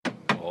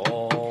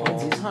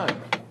When's his home?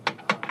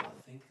 I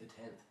think the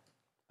 10th.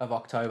 Of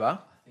October?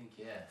 I think,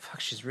 yeah. Fuck,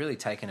 she's really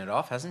taken it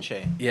off, hasn't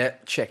she? Yeah,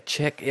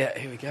 check. Yeah,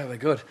 here we go. We're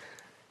good.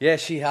 Yeah,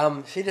 she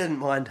didn't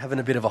mind having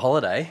a bit of a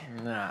holiday.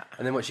 Nah.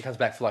 And then she comes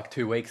back for like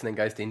 2 weeks and then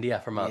goes to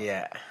India for a month.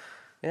 Yeah.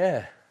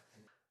 Yeah.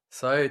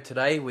 So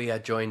today we are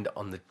joined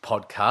on the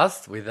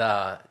podcast with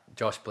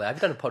Josh Blair. Have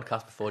you done a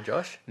podcast before,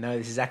 Josh? No,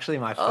 this is actually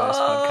my first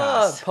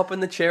podcast. Popping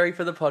the cherry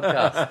for the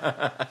podcast.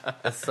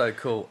 That's so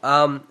cool.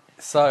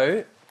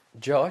 So,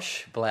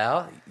 Josh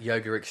Blau,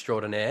 yoga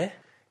extraordinaire.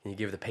 Can you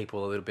give the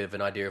people a little bit of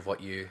an idea of what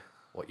you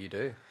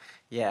do?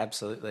 Yeah,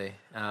 absolutely.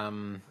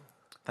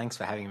 Thanks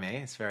for having me.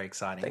 It's very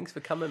exciting. Thanks for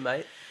coming,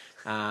 mate.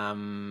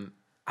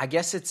 I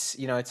guess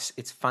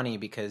it's funny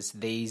because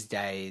these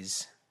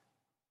days,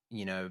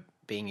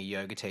 being a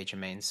yoga teacher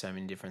means so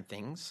many different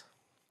things.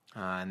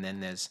 And then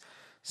there's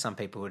some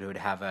people who would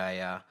have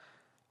a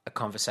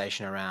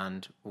conversation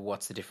around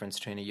what's the difference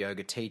between a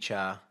yoga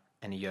teacher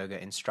and a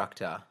yoga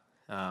instructor.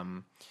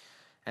 And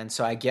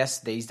so I guess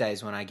these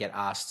days when I get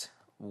asked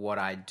what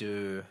I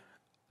do,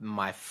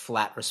 my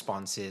flat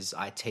response is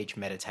I teach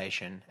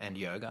meditation and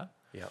yoga.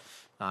 Yeah.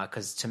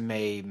 Because to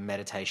me,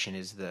 meditation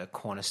is the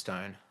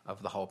cornerstone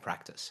of the whole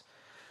practice.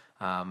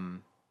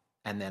 And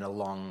then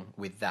along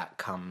with that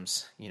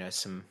comes,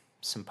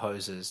 some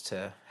poses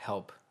to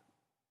help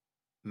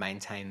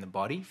maintain the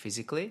body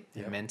physically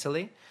and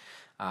mentally.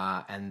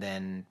 And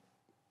then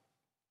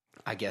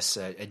I guess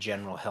a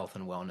general health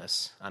and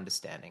wellness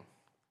understanding.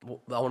 Well,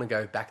 I want to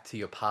go back to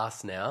your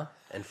past now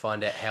and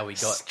find out how we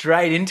got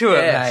straight into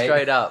it, mate.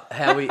 Straight up.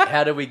 How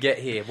did we get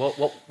here?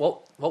 What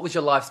was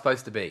your life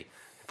supposed to be?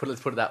 Let's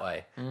put it that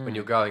way. When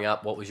you were growing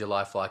up, what was your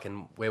life like,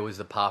 and where was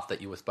the path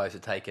that you were supposed to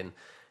take, and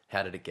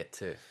how did it get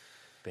to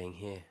being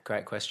here?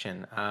 Great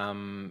question.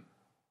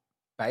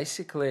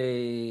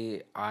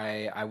 Basically,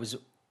 I was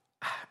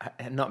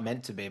not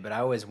meant to be, but I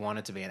always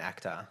wanted to be an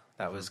actor.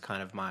 That was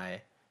kind of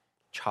my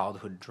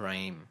childhood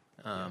dream.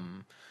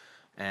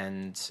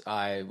 And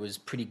I was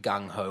pretty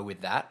gung-ho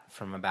with that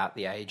from about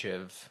the age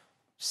of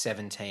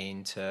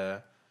 17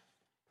 to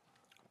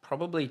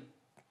probably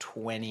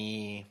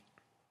 20...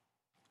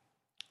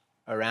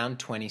 Around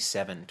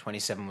 27.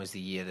 27 was the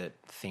year that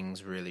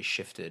things really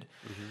shifted.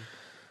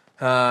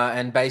 Mm-hmm.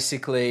 And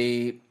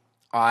basically,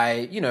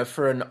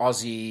 for an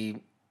Aussie,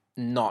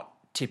 not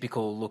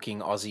typical looking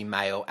Aussie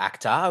male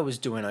actor, I was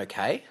doing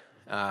okay.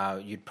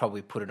 You'd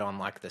probably put it on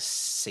like the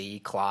C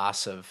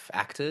class of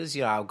actors.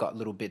 I got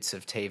little bits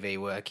of TV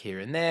work here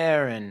and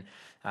there, and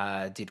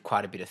did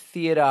quite a bit of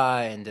theatre.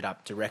 Ended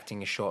up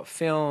directing a short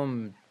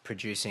film,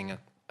 producing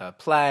a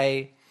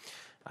play.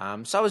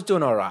 So I was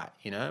doing all right,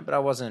 but I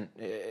wasn't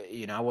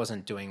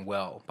doing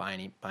well by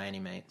any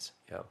means.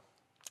 Yeah.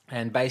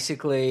 And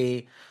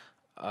basically,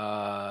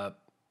 when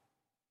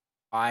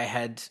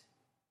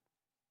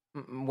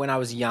I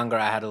was younger,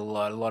 I had a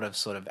lot of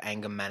sort of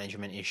anger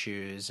management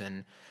issues,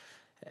 and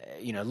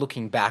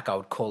looking back, I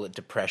would call it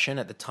depression.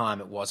 At the time,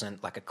 it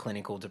wasn't like a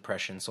clinical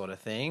depression sort of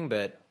thing,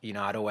 but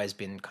I'd always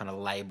been kind of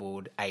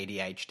labeled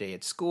ADHD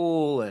at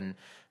school, and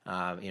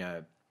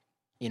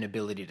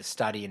inability to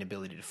study,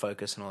 inability to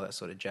focus, and all that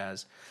sort of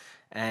jazz.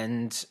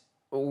 And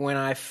when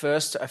I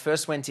first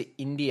went to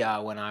India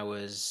when I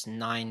was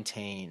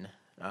 19,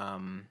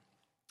 and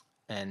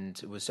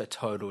it was a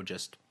total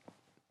just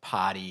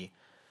party,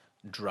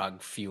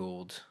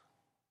 drug-fueled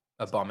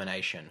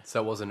abomination.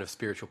 So it wasn't a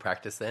spiritual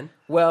practice then?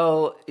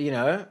 Well,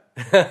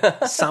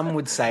 some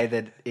would say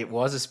that it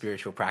was a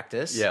spiritual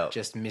practice,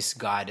 just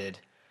misguided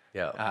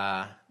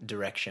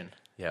direction.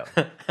 Yeah.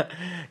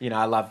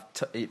 I love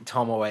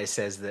Tom always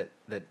says that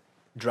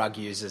drug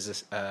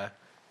users are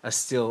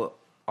still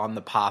on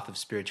the path of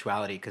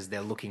spirituality because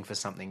they're looking for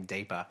something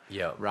deeper.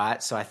 Yeah.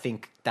 Right? So I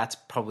think that's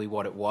probably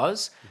what it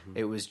was. Mm-hmm.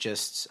 It was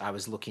just I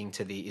was looking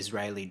to the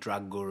Israeli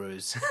drug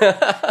gurus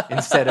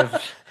instead of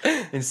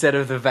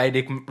the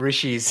Vedic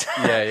rishis.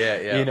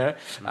 Yeah.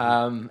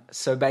 Mm-hmm.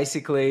 So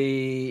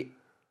basically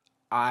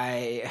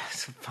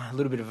it's a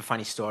little bit of a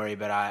funny story,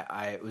 but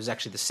I it was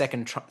actually the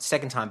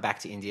second time back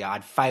to India.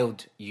 I'd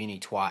failed uni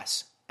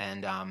twice,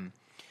 and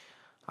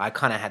I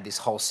kind of had this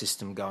whole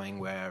system going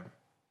where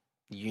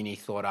uni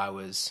thought I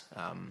was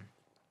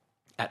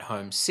at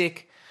home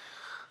sick.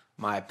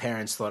 My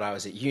parents thought I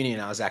was at uni,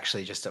 and I was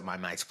actually just at my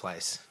mate's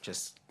place,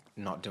 just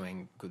not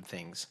doing good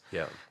things.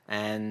 Yeah.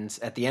 And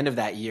at the end of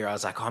that year, I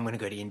was like, I'm going to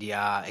go to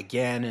India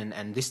again,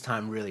 and this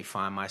time really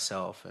find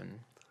myself.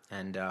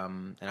 And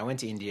I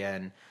went to India,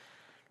 and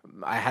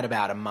I had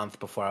about a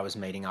month before I was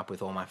meeting up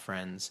with all my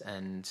friends,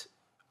 and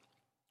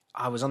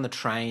I was on the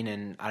train,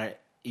 and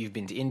you've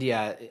been to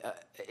India.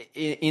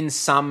 In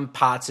some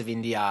parts of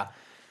India,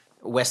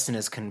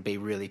 Westerners can be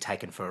really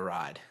taken for a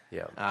ride.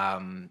 Yeah.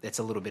 It's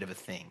a little bit of a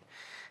thing.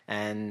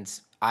 And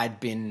I'd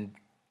been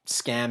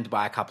scammed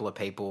by a couple of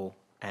people,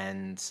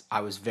 and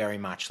I was very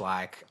much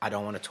like, I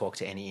don't want to talk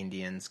to any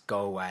Indians. Go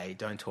away.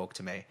 Don't talk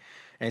to me.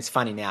 And it's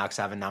funny now because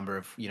I have a number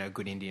of,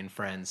 good Indian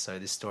friends. So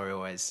this story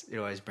always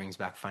brings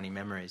back funny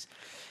memories.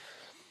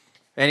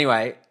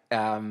 Anyway,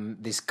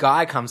 this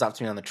guy comes up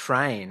to me on the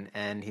train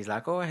and he's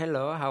like, "Oh,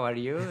 hello, how are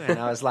you?" And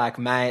I was like,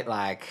 "Mate,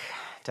 like,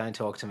 don't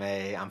talk to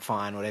me. I'm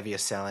fine. Whatever you're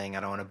selling,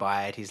 I don't want to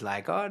buy it." He's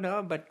like, "Oh,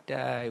 no, but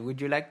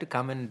would you like to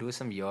come and do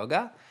some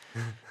yoga?"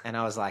 And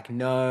I was like,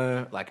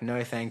 no,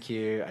 thank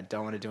you. I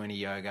don't want to do any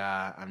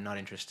yoga. I'm not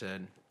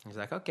interested. He's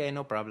like, "Okay,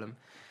 no problem."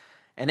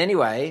 And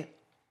anyway,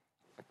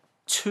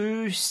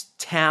 2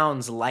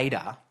 towns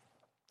later,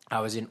 I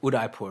was in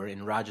Udaipur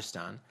in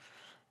Rajasthan.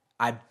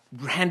 I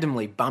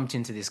randomly bumped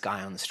into this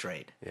guy on the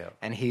street. Yeah.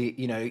 And he,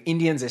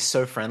 Indians are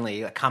so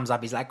friendly. He comes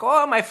up, he's like,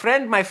 "Oh, my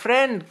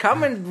friend,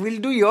 come and we'll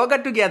do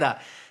yoga together."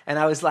 And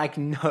I was like,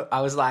 no,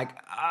 I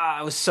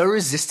was so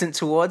resistant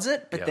towards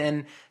it. But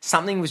then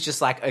something was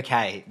just like,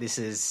 okay,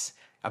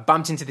 I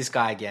bumped into this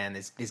guy again.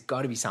 There's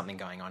got to be something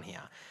going on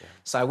here. Yeah.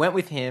 So I went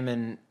with him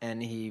and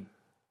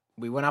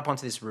we went up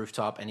onto this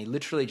rooftop and he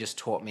literally just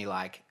taught me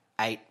like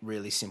 8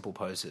 really simple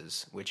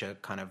poses, which are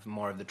kind of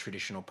more of the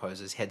traditional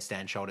poses: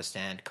 headstand, shoulder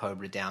stand,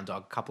 cobra, down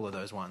dog, a couple of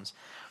those ones.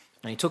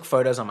 And he took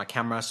photos on my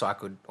camera so I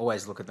could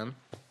always look at them.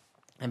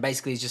 And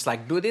basically he's just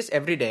like, "Do this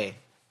every day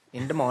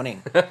in the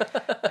morning."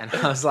 And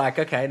I was like,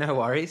 "Okay, no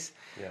worries."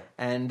 Yeah.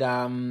 And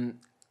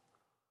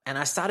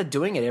I started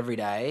doing it every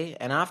day.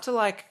 And after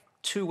like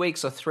 2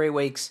 weeks or 3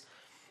 weeks,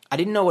 I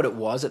didn't know what it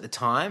was at the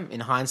time. In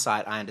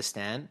hindsight, I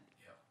understand.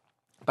 Yeah.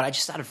 But I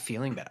just started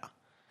feeling better.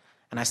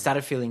 And I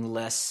started feeling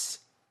less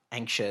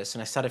anxious,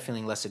 and I started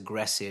feeling less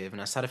aggressive,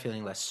 and I started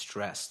feeling less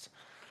stressed.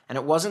 And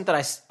it wasn't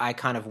that I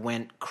kind of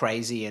went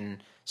crazy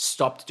and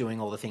stopped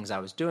doing all the things I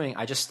was doing.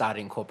 I just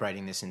started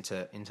incorporating this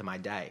into my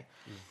day.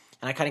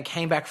 And I kind of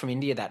came back from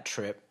India that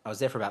trip. I was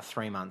there for about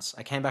 3 months.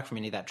 I came back from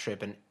India that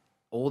trip, and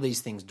all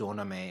these things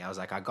dawned on me. I was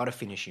like, I got to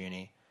finish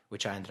uni,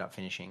 which I ended up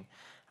finishing.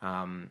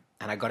 And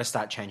I got to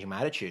start changing my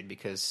attitude,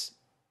 because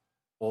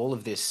all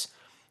of this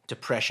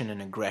depression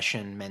and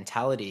aggression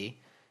mentality,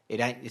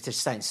 it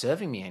just ain't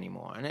serving me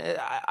anymore. And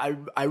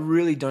I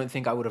really don't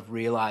think I would have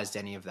realized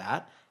any of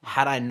that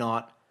had I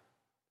not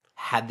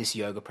had this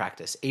yoga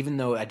practice, even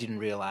though I didn't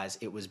realize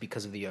it was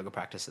because of the yoga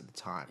practice at the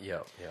time. Yeah.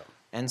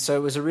 And so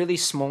it was a really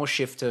small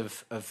shift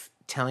of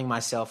telling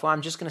myself, well,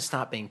 I'm just going to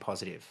start being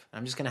positive.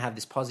 I'm just going to have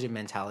this positive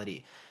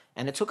mentality.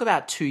 And it took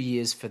about 2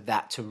 years for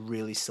that to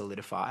really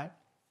solidify.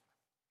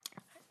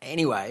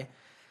 Anyway,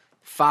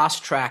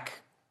 fast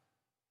track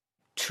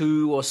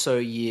 2 or so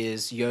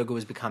years, yoga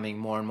was becoming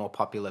more and more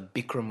popular.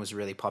 Bikram was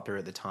really popular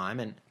at the time.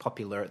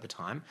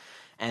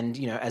 And,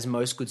 as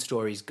most good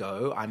stories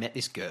go, I met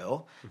this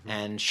girl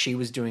and she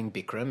was doing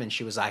Bikram and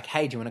she was like,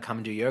 "Hey, do you want to come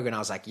and do yoga?" And I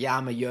was like, "Yeah,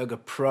 I'm a yoga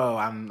pro.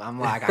 I'm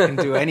like, I can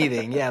do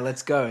anything. Yeah,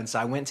 let's go." And so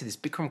I went to this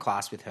Bikram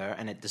class with her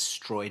and it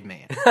destroyed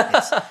me.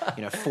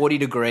 It's, 40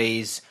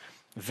 degrees,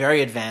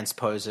 very advanced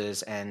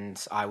poses,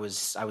 and I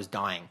was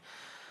dying.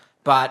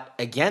 But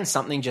again,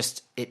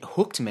 it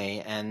hooked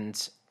me,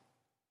 and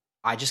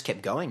I just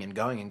kept going and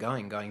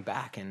going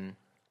back. And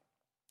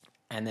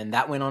then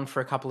that went on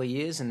for a couple of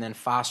years. And then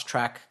fast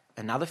track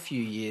another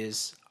few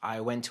years,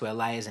 I went to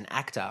LA as an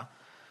actor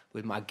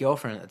with my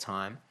girlfriend at the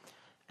time.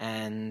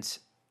 And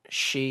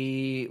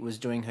she was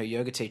doing her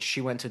yoga teacher.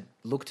 She went to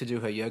look to do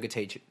her yoga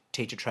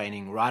teacher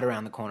training right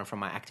around the corner from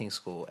my acting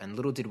school. And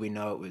little did we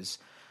know it was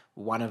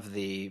one of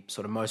the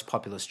sort of most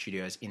popular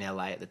studios in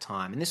LA at the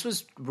time. And this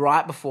was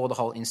right before the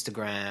whole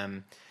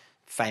Instagram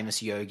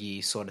famous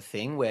yogi sort of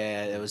thing,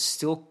 where there was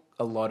still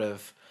a lot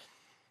of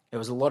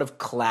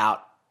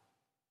clout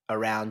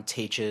around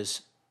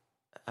teachers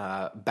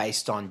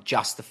based on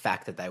just the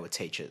fact that they were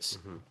teachers.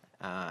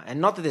 And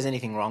not that there's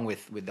anything wrong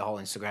with the whole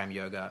Instagram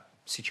yoga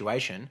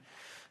situation.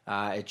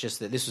 It's just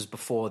that this was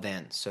before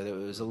then. So there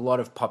was a lot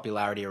of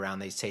popularity around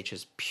these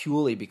teachers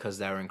purely because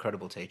they were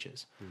incredible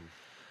teachers.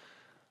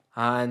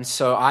 And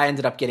so I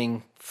ended up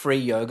getting free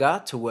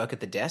yoga to work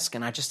at the desk,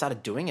 and I just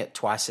started doing it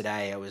twice a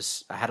day.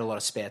 I had a lot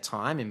of spare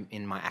time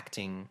in my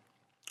acting,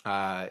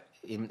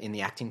 in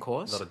the acting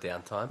course. A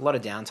lot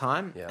of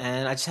downtime. Yeah.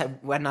 And I just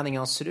had nothing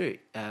else to do.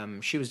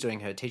 She was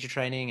doing her teacher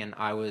training, and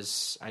I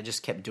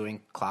just kept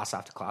doing class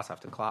after class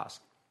after class.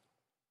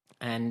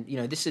 And,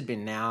 this had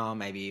been now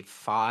maybe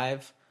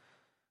five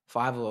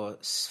or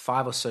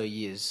so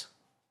years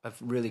of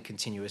really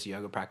continuous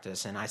yoga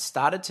practice. And I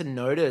started to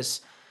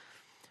notice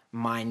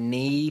my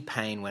knee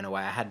pain went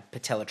away. I had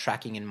patella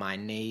tracking in my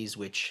knees,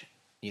 which,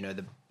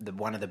 the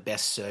one of the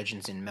best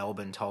surgeons in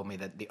Melbourne told me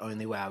that the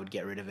only way I would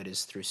get rid of it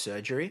is through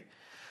surgery.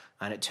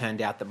 And it turned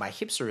out that my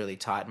hips were really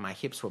tight, and my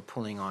hips were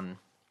pulling on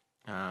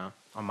my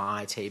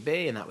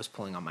ITB, and that was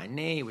pulling on my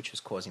knee, which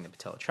was causing the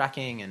patella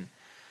tracking.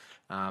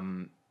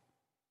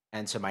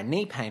 And so my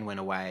knee pain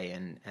went away,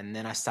 and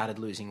then I started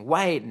losing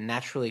weight and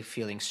naturally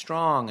feeling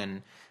strong.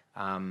 And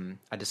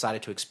I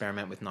decided to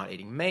experiment with not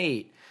eating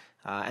meat.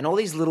 And all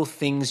these little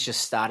things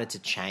just started to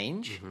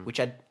change, which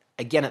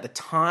again, at the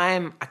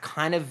time,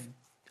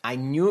 I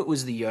knew it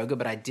was the yoga,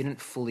 but I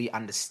didn't fully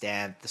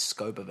understand the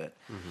scope of it.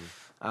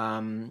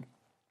 And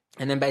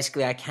then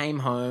basically I came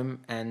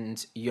home,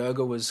 and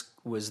yoga was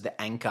the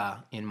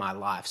anchor in my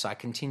life. So I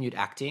continued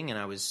acting, and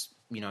I was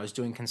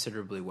doing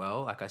considerably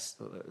well,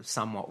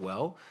 somewhat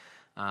well.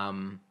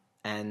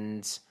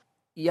 And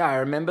yeah, I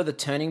remember the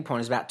turning point.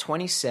 It was about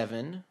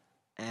 27,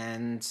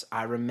 and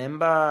I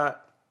remember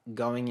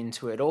going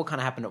into it. It all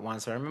kind of happened at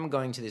once. I remember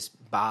going to this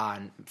bar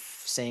and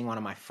seeing one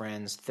of my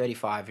friends,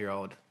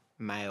 35-year-old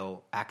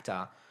male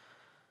actor,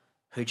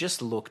 who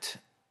just looked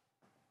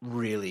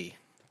really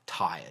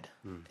tired.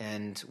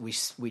 And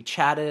we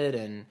chatted,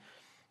 and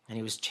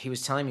he was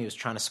telling me he was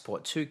trying to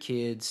support 2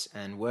 kids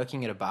and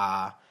working at a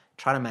bar,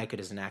 trying to make it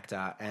as an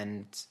actor.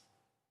 And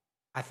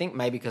I think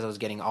maybe because I was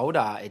getting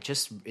older,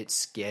 it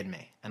scared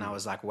me. And I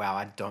was like, wow,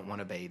 I don't want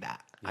to be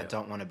that. I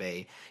don't want to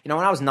be, when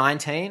I was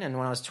 19 and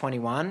when I was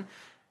 21,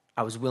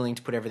 I was willing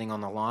to put everything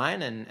on the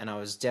line, and I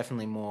was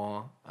definitely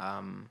more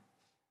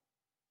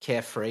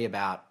carefree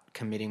about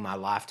committing my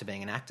life to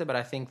being an actor. But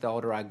I think the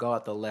older I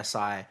got, the less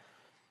I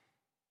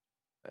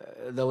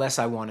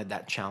wanted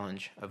that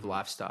challenge of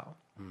lifestyle.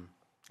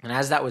 And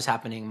as that was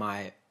happening,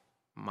 my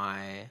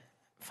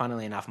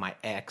funnily enough, my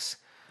ex,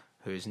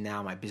 who's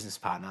now my business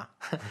partner,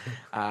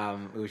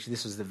 which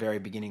this was the very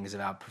beginnings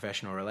of our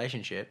professional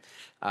relationship,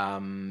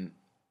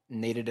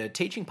 needed a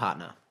teaching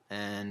partner.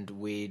 And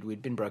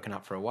we'd been broken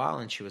up for a while,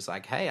 and she was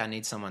like, hey, I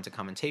need someone to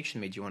come and teach with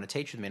me. Do you want to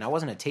teach with me? And I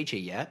wasn't a teacher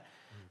yet.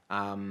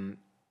 And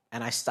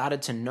I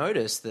started to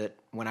notice that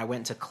when I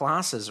went to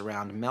classes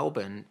around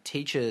Melbourne,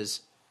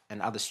 teachers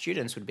and other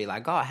students would be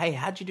like, oh, hey,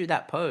 how'd you do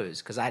that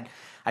pose? Because I'd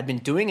been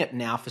doing it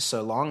now for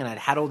so long, and I'd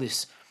had all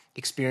this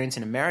experience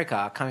in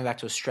America. Coming back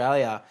to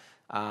Australia,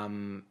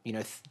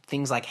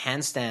 things like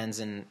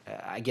handstands and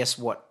I guess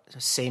what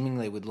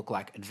seemingly would look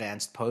like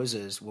advanced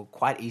poses were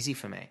quite easy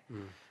for me.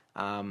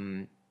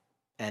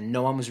 And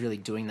no one was really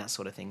doing that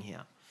sort of thing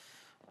here.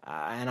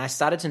 And I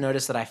started to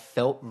notice that I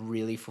felt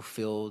really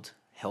fulfilled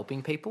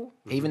helping people,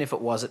 even if it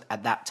was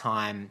at that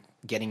time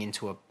getting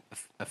into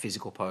a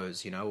physical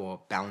pose, or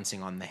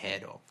balancing on the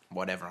head or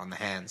whatever, on the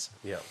hands.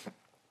 Yeah.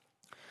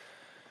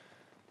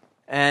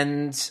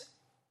 And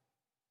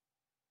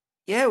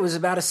yeah, it was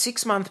about a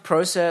 6-month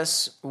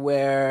process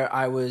where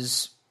I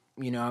was,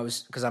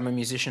 because I'm a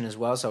musician as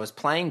well, so I was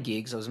playing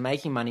gigs, I was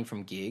making money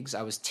from gigs,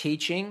 I was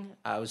teaching,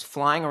 I was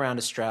flying around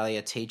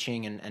Australia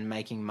teaching and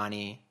making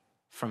money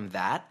from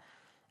that.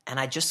 And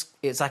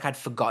it's like I'd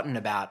forgotten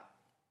about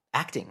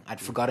acting. I'd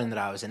forgotten that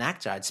I was an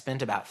actor. I'd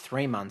spent about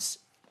 3 months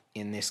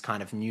in this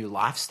kind of new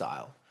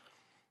lifestyle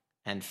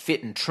and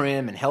fit and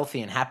trim and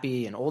healthy and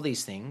happy and all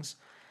these things.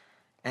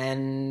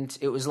 And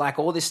it was like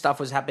all this stuff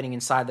was happening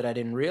inside that I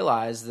didn't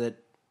realize, that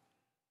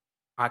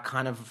I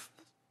kind of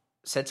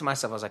said to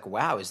myself, I was like,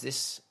 wow, is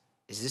this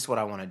what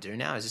I want to do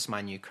now? Is this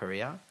my new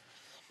career?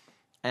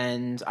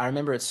 And I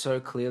remember it so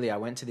clearly. I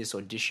went to this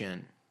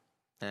audition,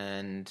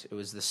 and it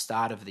was the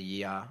start of the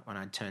year when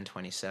I turned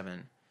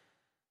 27.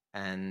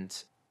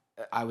 And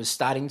I was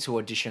starting to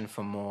audition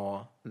for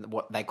more,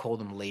 what they call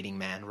them, leading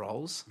man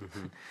roles.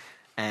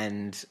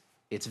 And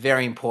it's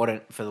very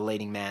important for the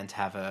leading man to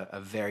have a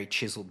very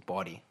chiseled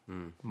body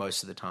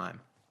most of the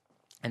time.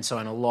 And so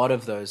in a lot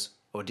of those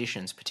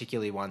auditions,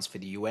 particularly ones for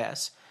the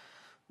US,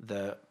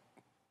 the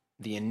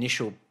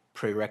initial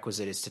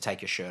prerequisite is to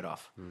take your shirt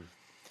off.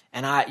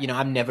 And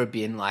I've never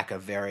been like a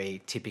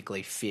very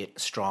typically fit,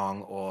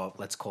 strong, or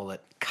let's call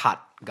it cut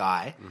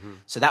guy.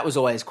 So that was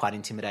always quite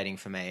intimidating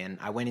for me. And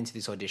I went into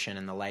this audition,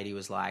 and the lady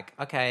was like,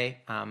 okay,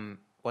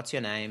 what's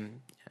your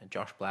name?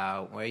 Josh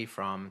Blau. Where are you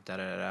from?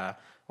 Da-da-da-da.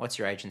 What's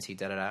your agency?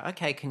 Da-da-da.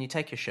 Okay, can you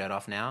take your shirt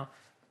off now?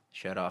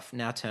 Shirt off.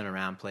 Now turn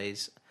around,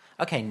 please.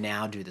 Okay,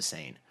 now do the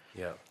scene.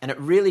 Yeah. And it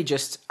really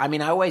I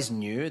always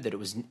knew that it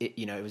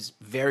was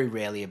very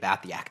rarely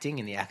about the acting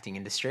in the acting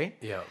industry.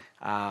 Yeah.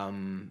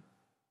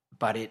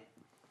 But it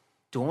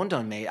dawned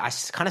on me. I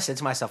kind of said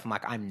to myself, I'm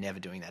like, I'm never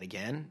doing that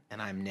again,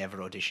 and I'm never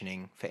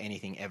auditioning for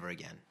anything ever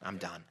again. I'm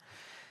done.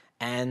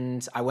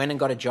 And I went and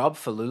got a job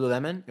for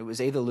Lululemon. It was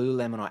either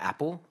Lululemon or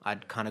Apple.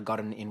 I'd kind of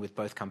gotten in with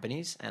both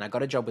companies, and I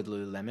got a job with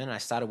Lululemon. And I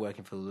started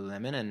working for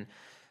Lululemon, and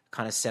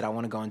kind of said I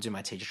want to go and do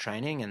my teacher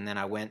training. And then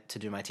I went to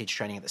do my teacher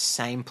training at the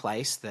same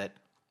place that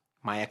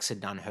my ex had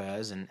done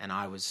hers, and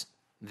I was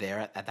there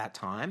at that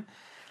time.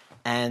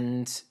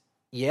 And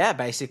yeah,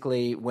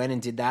 basically went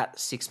and did that.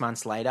 6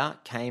 months later,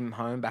 came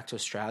home back to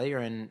Australia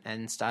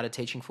and started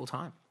teaching full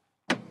time.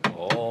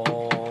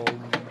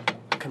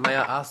 May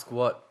I ask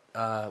what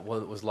it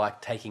was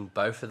like taking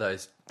both of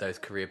those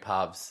career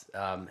paths?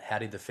 How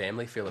did the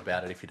family feel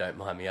about it, if you don't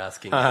mind me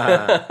asking?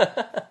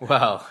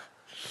 Well,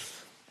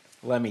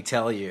 let me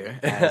tell you,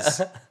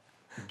 as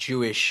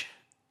Jewish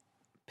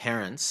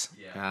parents,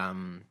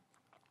 the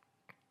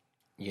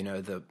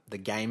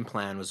game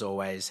plan was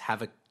always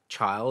have a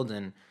child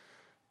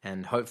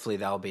and hopefully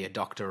they'll be a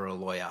doctor or a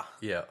lawyer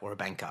or a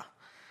banker.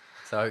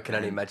 So I can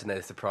only imagine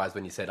they're surprised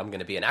when you said, I'm going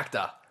to be an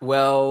actor.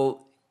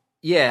 Well,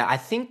 yeah, I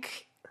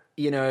think,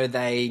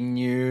 they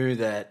knew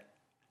that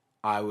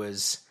I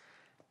was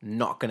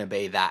not going to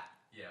be that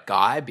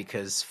guy,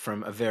 because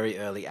from a very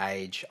early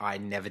age, I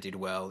never did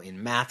well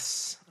in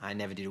maths. I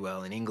never did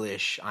well in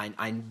English.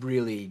 I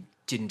really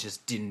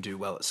didn't do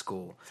well at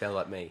school. Sound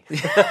like me.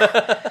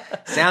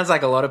 Sounds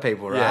like a lot of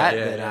people, right?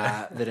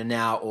 Yeah, that are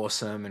now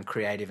awesome and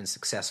creative and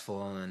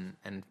successful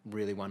and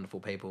really wonderful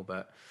people.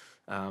 But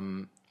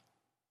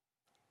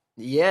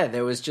yeah,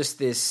 there was just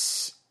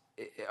this.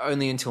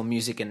 Only until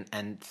music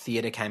and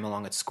theatre came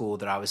along at school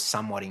that I was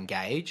somewhat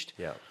engaged.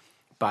 Yeah.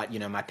 But,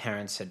 my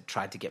parents had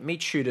tried to get me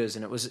tutors,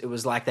 and it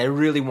was like they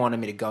really wanted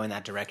me to go in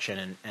that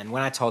direction. And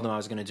when I told them I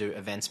was going to do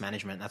events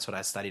management, that's what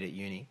I studied at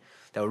uni,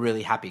 they were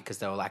really happy because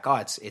they were like, oh,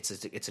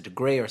 it's a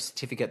degree or a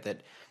certificate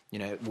that,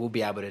 we'll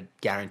be able to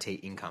guarantee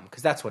income,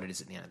 because that's what it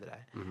is at the end of the day.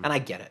 Mm-hmm. And I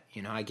get it.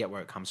 I get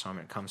where it comes from.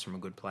 It comes from a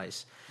good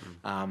place.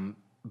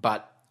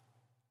 But,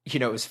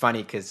 it was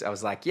funny because I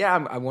was like,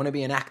 yeah, I want to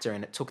be an actor.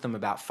 And it took them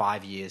about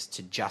 5 years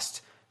to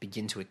just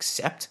begin to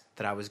accept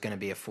that I was going to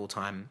be a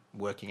full-time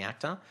working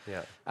actor.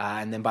 Yeah.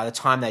 And then by the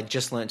time they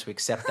just learned to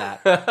accept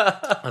that,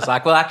 I was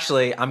like, well,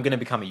 actually, I'm going to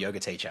become a yoga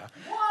teacher.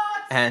 What?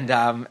 And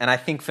I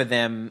think for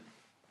them,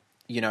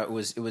 it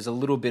was a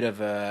little bit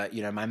of a,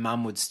 my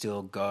mum would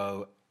still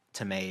go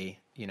to me,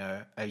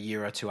 a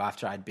year or two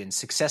after I'd been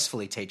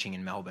successfully teaching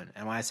in Melbourne.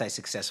 And when I say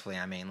successfully,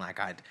 I mean like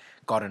I'd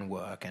gotten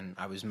work and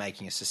I was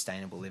making a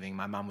sustainable living.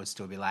 My mum would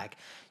still be like,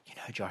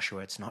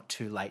 Joshua, it's not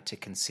too late to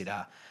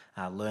consider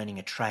learning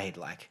a trade,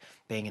 like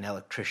being an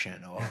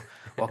electrician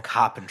or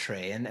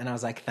carpentry. And I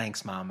was like,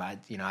 thanks, Mum. I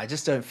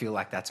just don't feel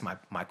like that's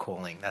my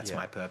calling. That's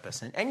my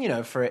purpose.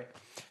 And for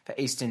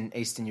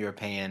Eastern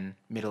European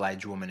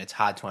middle-aged woman, it's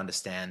hard to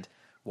understand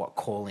what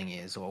calling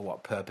is or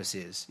what purpose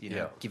is,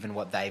 given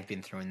what they've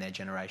been through in their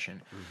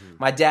generation. Mm-hmm.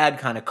 My dad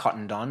kind of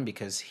cottoned on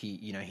because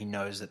he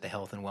knows that the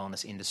health and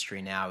wellness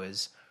industry now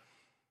is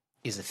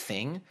a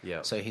thing.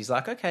 Yeah. So he's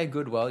like, okay,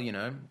 good. Well,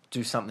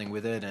 do something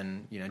with it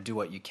and, do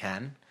what you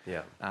can.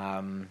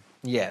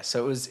 Yeah.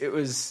 So it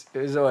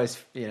was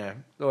always,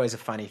 always a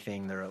funny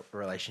thing, the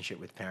relationship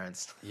with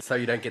parents. So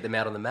you don't get them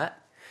out on the mat?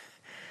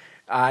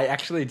 I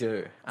actually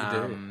do. You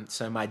do?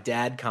 So my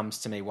dad comes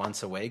to me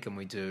once a week and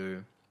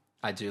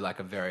I do like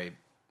a very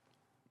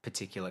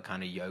particular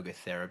kind of yoga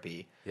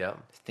therapy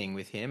thing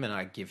with him, and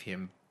I give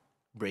him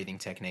breathing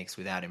techniques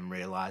without him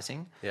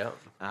realizing. Yeah.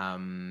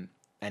 And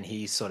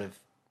he sort of,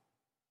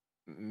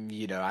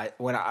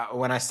 when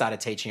I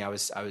started teaching, I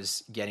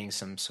was getting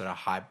some sort of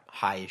high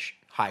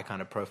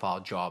kind of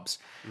profile jobs,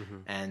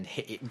 and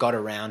it got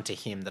around to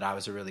him that I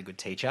was a really good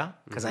teacher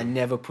because I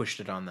never pushed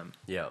it on them.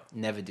 Yeah.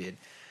 Never did.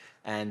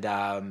 And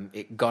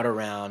it got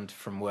around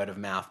from word of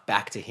mouth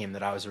back to him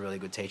that I was a really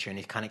good teacher. And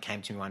he kind of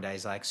came to me one day.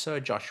 He's like, so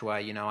Joshua,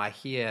 I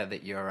hear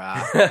that you're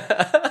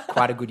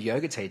quite a good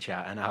yoga teacher.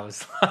 And I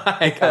was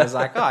like,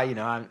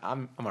 oh,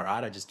 I'm all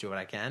right. I just do what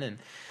I can.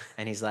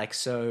 And he's like,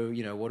 so,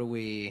 what do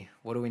we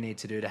need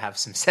to do to have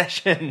some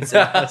sessions?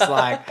 And I was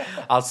like,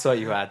 I'll sort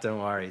you out. Don't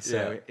worry.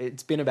 So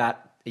it's been about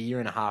a year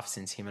and a half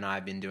since him and I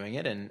have been doing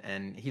it,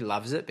 and he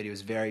loves it, but he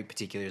was very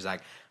particular. He was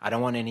like, I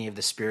don't want any of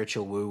the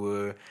spiritual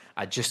woo-woo.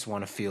 I just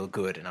want to feel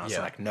good. And I was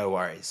like, no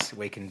worries.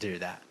 We can do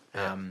that.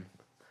 Yeah.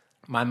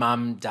 My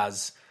mum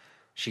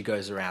she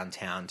goes around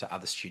town to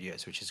other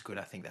studios, which is good.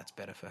 I think that's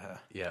better for her.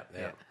 Yeah.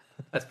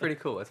 That's pretty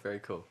cool. That's very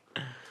cool.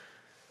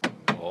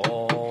 What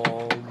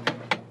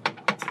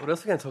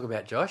else are we going to talk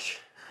about, Josh?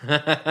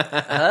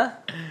 Huh?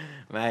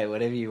 Mate,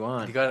 whatever you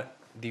want. Do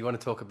you want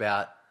to talk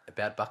about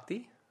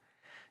Bhakti?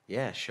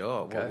 Yeah,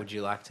 sure. What would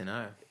you like to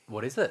know?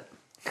 What is it?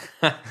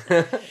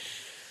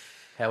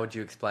 How would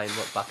you explain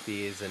what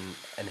Bhakti is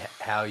and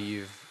how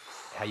you've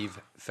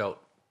felt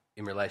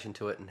in relation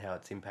to it and how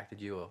it's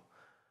impacted you, or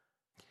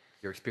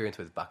your experience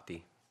with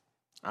Bhakti?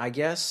 I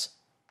guess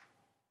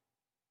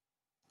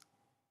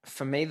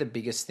for me the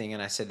biggest thing,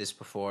 and I said this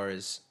before,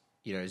 is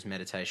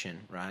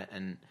meditation, right?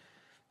 And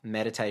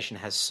meditation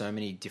has so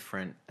many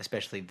different,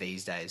 especially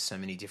these days, so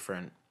many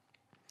different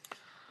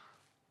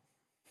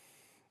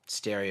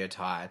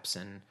stereotypes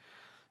and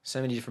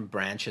so many different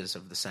branches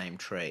of the same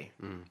tree.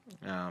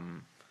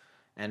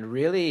 And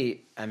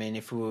really, I mean,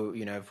 if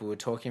we were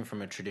talking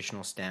from a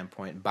traditional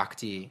standpoint,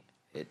 bhakti,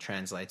 it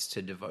translates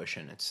to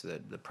devotion. It's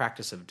the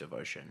practice of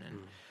devotion.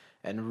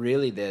 And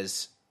really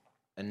there's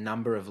a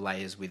number of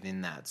layers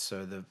within that.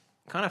 So the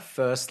kind of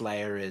first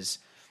layer is,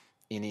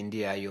 in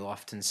India, you'll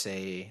often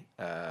see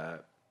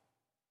the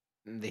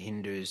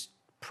Hindus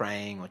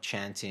praying or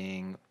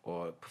chanting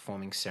or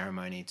performing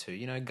ceremony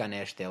to,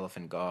 Ganesh, the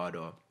elephant god,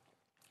 or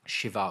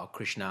Shiva or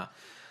Krishna.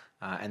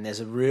 And there's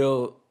a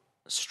real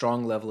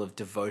strong level of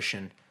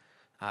devotion,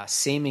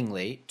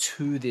 seemingly,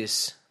 to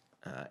this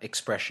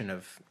expression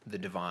of the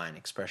divine,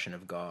 expression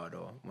of God,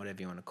 or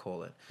whatever you want to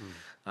call it.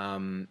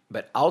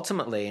 But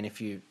ultimately, and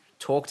if you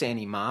talk to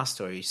any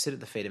master or you sit at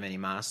the feet of any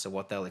master,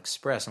 what they'll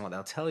express and what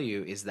they'll tell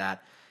you is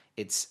that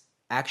it's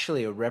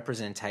actually a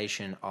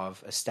representation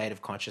of a state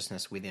of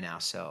consciousness within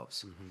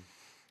ourselves.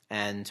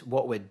 And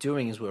what we're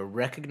doing is we're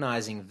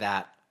recognizing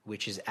that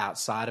which is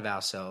outside of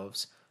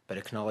ourselves, but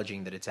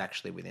acknowledging that it's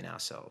actually within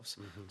ourselves.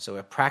 So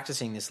we're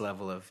practicing this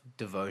level of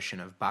devotion,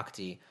 of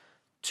bhakti,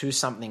 to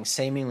something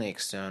seemingly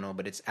external,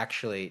 but it's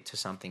actually to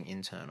something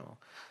internal.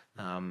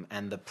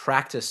 And the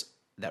practice,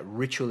 that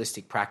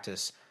ritualistic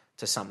practice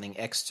to something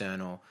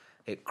external,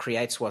 it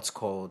creates what's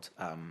called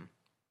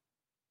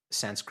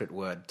Sanskrit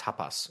word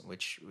tapas,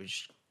 which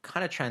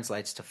kind of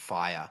translates to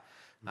fire.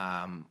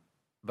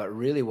 But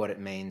really what it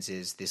means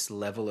is this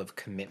level of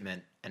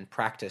commitment and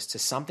practice to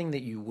something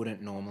that you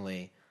wouldn't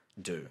normally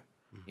do,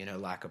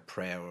 like a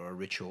prayer or a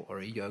ritual or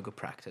a yoga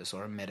practice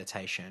or a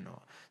meditation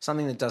or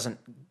something that doesn't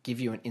give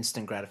you an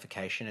instant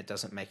gratification. It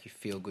doesn't make you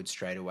feel good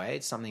straight away.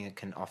 It's something that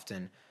can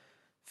often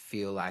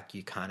feel like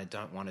you kind of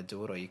don't want to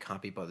do it or you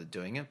can't be bothered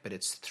doing it. But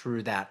it's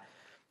through that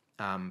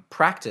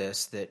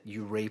practice that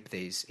you reap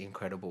these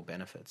incredible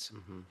benefits.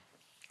 Mm-hmm.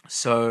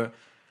 So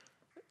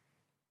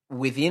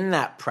within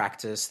that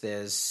practice,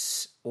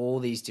 there's all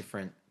these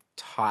different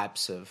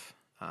types of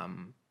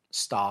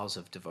styles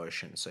of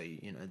devotion. So,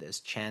 there's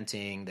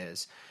chanting,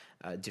 there's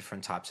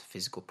different types of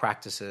physical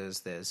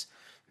practices, there's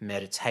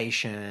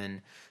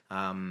meditation.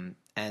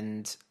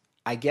 And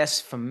I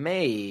guess for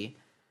me,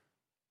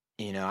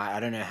 I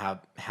don't know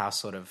how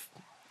sort of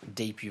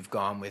deep you've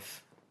gone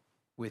with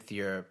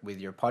your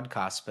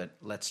podcast, but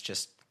let's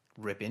just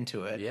rip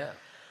into it. Yeah.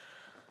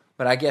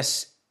 But I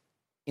guess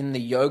in the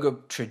yoga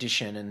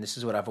tradition, and this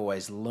is what I've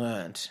always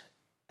learned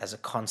as a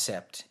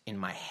concept in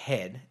my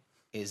head,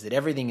 is that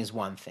everything is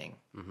one thing,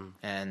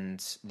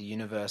 and the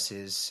universe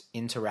is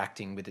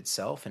interacting with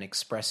itself and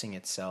expressing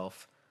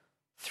itself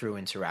through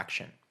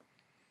interaction.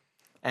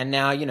 And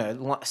now,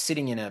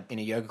 sitting in a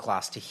yoga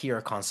class to hear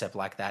a concept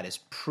like that is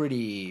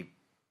pretty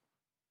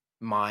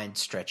mind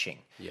stretching.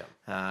 Yeah.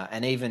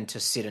 And even to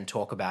sit and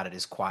talk about it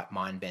is quite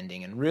mind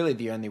bending. And really,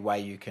 the only way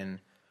you can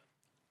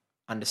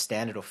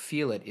understand it or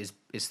feel it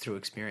is through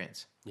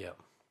experience. Yeah.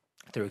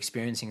 Through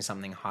experiencing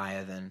something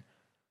higher than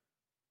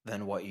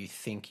what you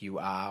think you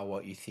are,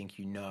 what you think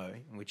you know,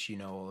 which you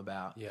know all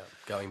about. Yeah,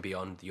 going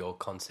beyond your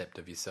concept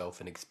of yourself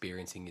and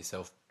experiencing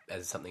yourself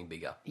as something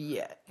bigger.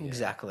 Yeah,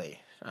 exactly.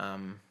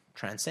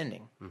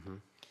 Transcending. Mm-hmm.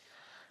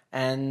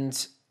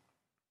 And,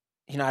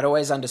 I'd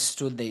always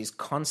understood these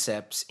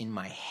concepts in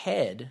my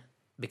head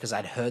because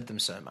I'd heard them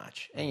so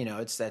much. And,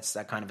 that's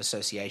that kind of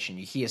association.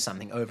 You hear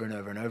something over and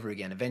over and over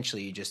again.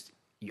 Eventually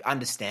you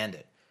understand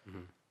it. Mm-hmm.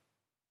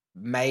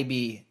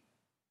 Maybe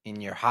in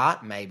your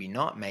heart, maybe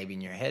not, maybe in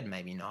your head,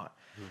 maybe not.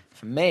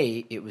 For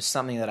me, it was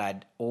something that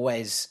I'd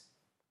always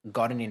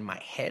gotten in my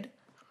head,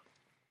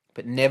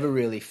 but never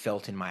really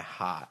felt in my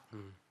heart.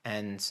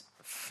 And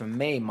for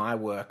me, my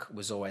work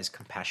was always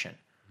compassion.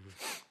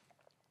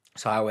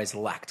 So I always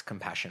lacked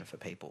compassion for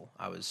people.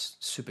 I was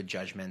super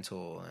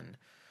judgmental and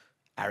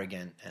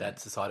arrogant. And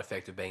that's the side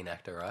effect of being an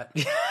actor, right?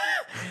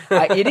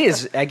 It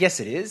is. I guess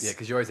it is. Yeah,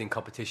 because you're always in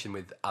competition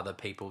with other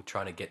people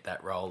trying to get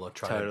that role or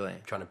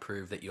trying to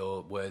prove that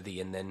you're worthy.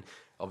 And then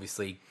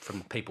obviously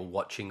from people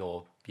watching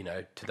or,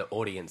 to the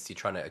audience, you're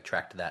trying to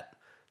attract that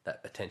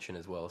attention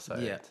as well. So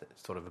it's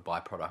sort of a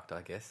byproduct,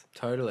 I guess.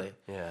 Totally.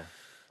 Yeah.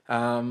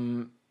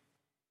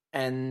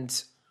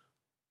 And,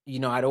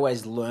 I'd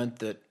always learned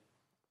that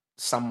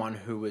someone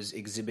who was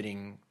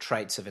exhibiting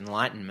traits of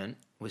enlightenment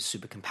was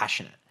super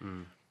compassionate.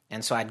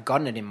 And so I'd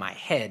gotten it in my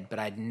head, but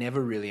I'd never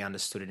really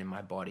understood it in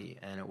my body.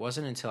 And it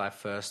wasn't until I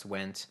first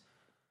went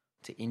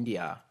to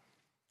India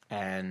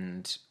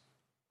and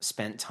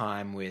spent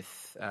time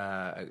with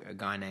a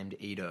guy named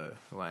Ido,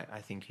 who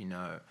I think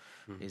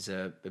is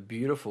a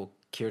beautiful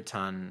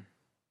kirtan.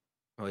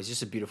 Well, he's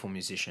just a beautiful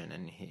musician,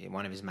 and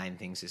one of his main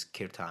things is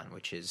kirtan,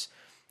 which is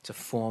it's a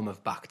form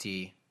of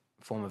bhakti,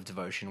 form of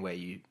devotion where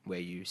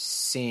you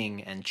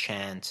sing and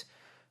chant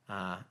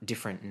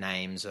different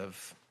names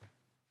of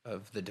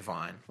the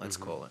divine, let's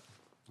call it.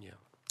 Yeah.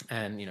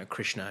 And,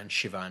 Krishna and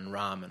Shiva and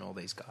Ram and all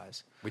these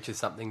guys. Which is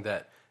something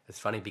that is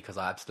funny because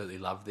I absolutely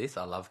love this.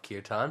 I love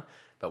kirtan.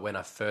 But when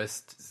I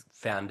first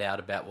found out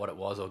about what it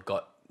was or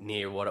got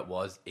near what it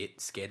was,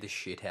 it scared the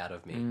shit out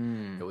of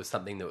me. It was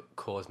something that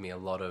caused me a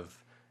lot of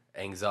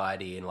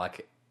anxiety and I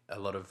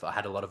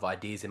had a lot of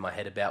ideas in my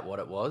head about what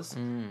it was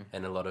and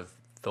a lot of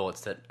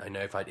thoughts that I know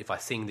if I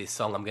sing this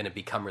song, I'm going to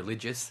become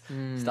religious,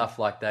 stuff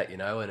like that,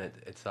 and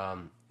it's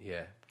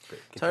yeah.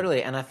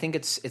 Totally, and I think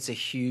it's a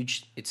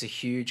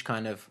huge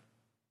kind of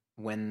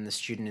when the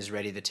student is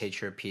ready, the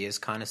teacher appears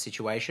kind of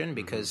situation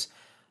because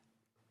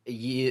 2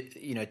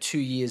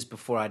 years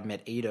before I'd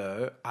met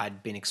Ido,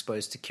 I'd been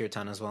exposed to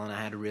kirtan as well, and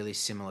I had really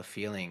similar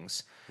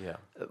feelings. Yeah,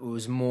 it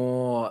was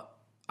more.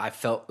 I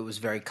felt it was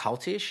very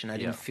cultish, and I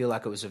didn't feel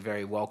like it was a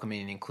very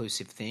welcoming and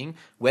inclusive thing.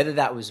 Whether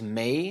that was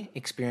me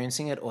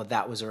experiencing it or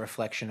that was a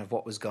reflection of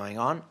what was going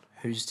on,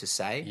 who's to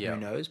say? Yeah. Who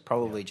knows?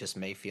 Probably just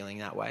me feeling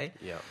that way.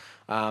 Yeah.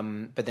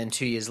 But then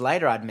 2 years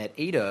later, I'd met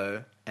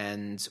Ido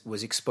and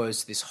was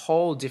exposed to this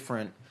whole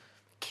different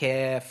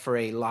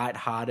carefree,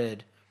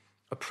 lighthearted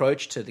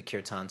approach to the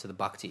kirtan, to the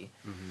bhakti.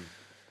 Mm-hmm.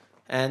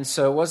 And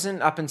so it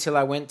wasn't up until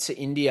I went to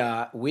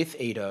India with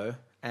Ido,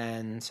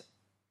 and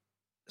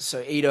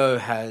so Ido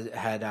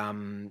had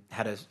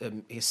a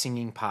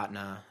singing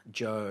partner,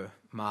 Jo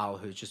Mal,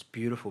 who's just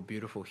beautiful,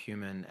 beautiful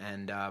human,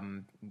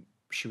 and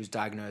she was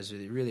diagnosed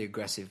with really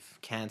aggressive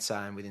cancer,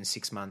 and within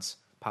 6 months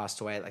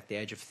passed away at the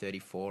age of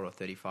 34 or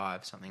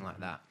 35, something like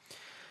that.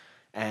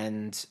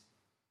 And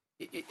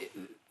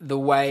the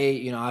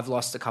way, I've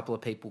lost a couple of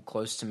people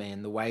close to me,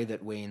 and the way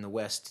that we in the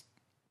West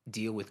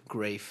deal with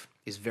grief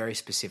is very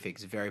specific,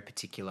 it's very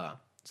particular.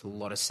 It's a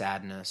lot of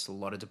sadness, a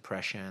lot of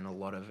depression, a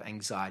lot of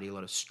anxiety, a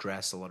lot of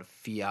stress, a lot of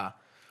fear,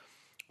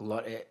 a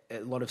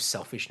lot of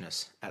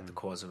selfishness at the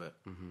cause of it,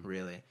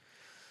 really.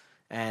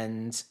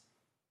 And,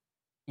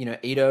 you know,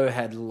 Ito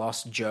had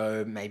lost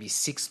Joe maybe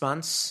 6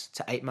 months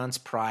to 8 months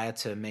prior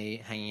to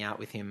me hanging out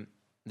with him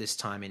this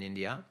time in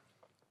India.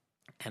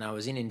 And I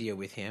was in India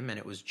with him, and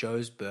it was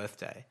Joe's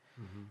birthday.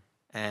 Mm-hmm.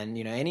 And,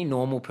 you know, any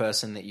normal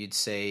person that you'd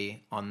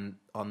see on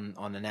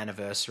an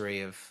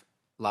anniversary of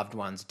loved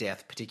one's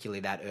death,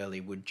 particularly that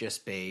early, would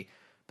just be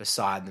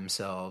beside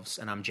themselves.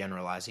 And I'm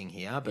generalizing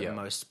here, but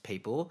most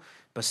people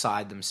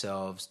beside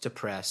themselves,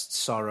 depressed,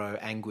 sorrow,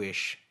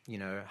 anguish, you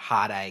know,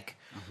 heartache.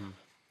 Mm-hmm.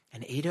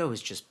 And Ito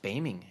was just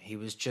beaming. He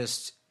was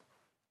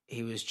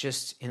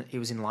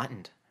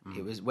enlightened. Mm.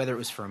 It was, whether it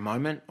was for a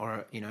moment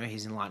or, you know,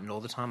 he's enlightened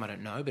all the time, I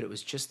don't know, but it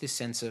was just this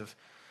sense of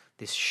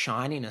this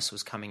shininess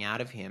was coming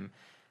out of him.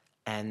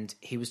 And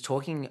he was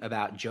talking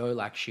about Joe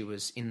like she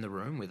was in the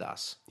room with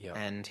us. Yeah.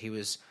 And he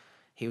was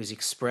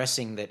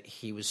expressing that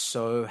he was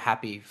so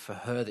happy for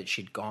her that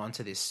she'd gone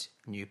to this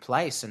new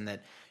place and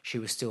that she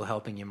was still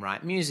helping him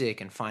write music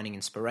and finding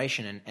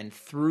inspiration. And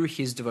through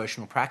his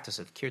devotional practice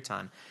of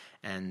kirtan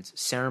and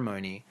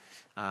ceremony,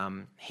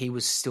 he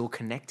was still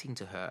connecting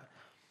to her.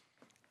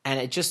 And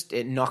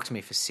it knocked me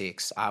for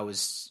six. I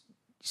was,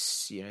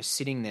 you know,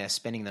 sitting there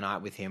spending the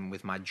night with him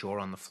with my jaw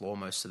on the floor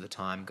most of the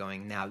time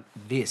going, now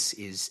this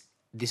is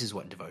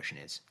what devotion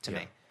is to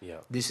me. Yeah.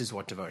 This is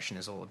what devotion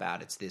is all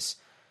about. It's this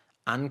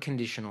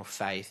unconditional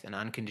faith and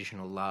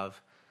unconditional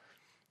love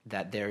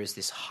that there is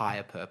this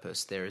higher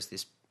purpose. There is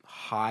this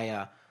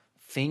higher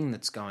thing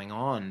that's going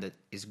on that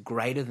is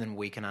greater than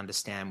we can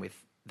understand with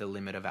the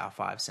limit of our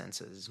five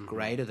senses, mm-hmm.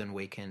 greater than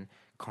we can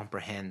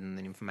comprehend and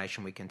the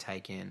information we can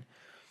take in.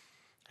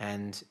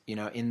 And, you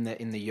know, in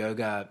the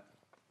yoga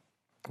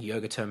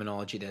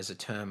terminology, there's a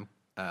term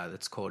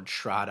that's called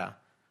Shraddha,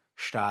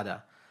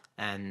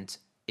 and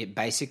it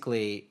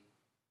basically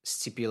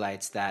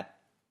stipulates that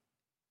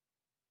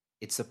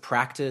it's the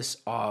practice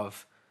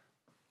of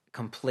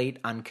complete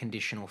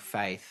unconditional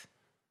faith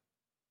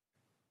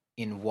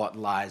in what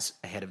lies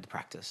ahead of the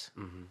practice.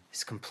 Mm-hmm.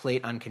 It's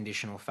complete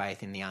unconditional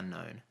faith in the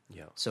unknown.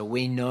 Yeah. So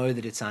we know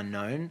that it's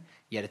unknown,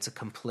 yet it's a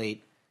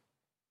complete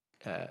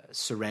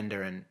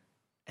surrender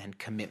and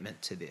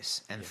commitment to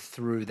this. And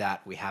through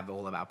that, we have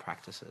all of our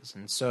practices.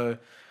 And so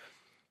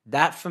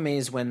that for me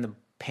is when the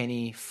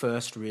penny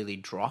first really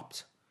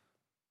dropped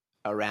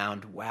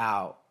around,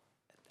 wow,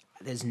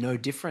 there's no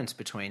difference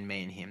between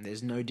me and him.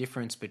 There's no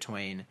difference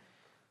between,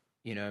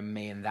 you know,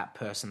 me and that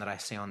person that I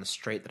see on the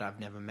street that I've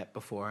never met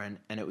before.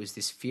 And it was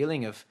this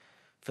feeling of,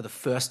 for the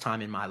first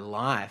time in my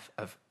life,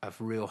 of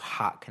real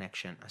heart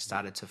connection. I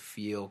started to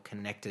feel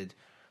connected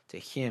to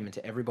him and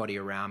to everybody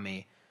around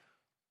me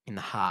in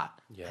the heart.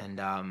 Yeah.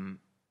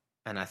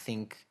 And I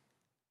think,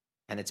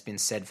 and it's been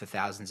said for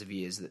thousands of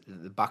years, that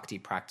the bhakti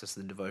practice,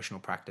 the devotional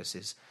practice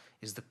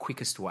is the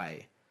quickest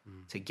way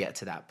to get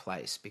to that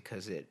place,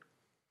 because it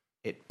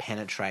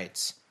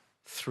penetrates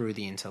through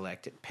the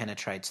intellect, it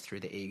penetrates through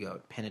the ego,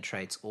 it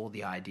penetrates all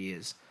the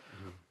ideas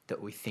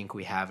that we think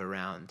we have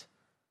around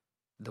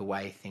the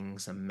way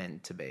things are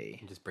meant to be.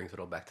 It just brings it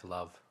all back to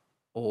love.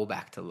 All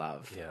back to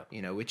love. Yeah.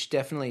 You know, which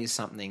definitely is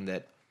something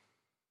that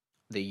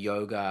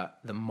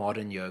the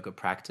modern yoga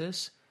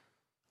practice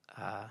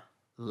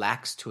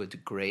lacks to a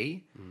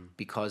degree,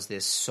 because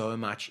there's so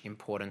much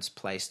importance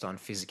placed on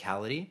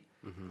physicality.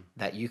 Mm-hmm.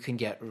 That you can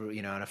get,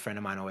 you know, and a friend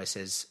of mine always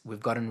says, we've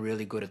gotten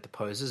really good at the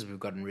poses, we've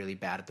gotten really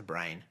bad at the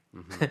brain.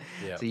 Mm-hmm.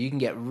 Yeah. So you can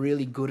get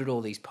really good at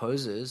all these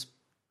poses,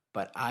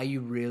 but are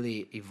you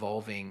really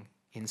evolving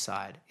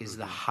inside? Is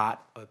the heart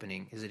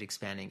opening? Is it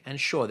expanding? And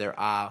sure, there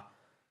are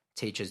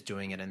teachers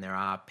doing it and there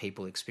are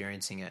people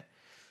experiencing it,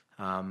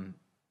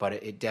 but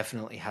it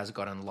definitely has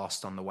gotten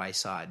lost on the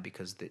wayside,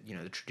 because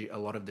a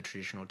lot of the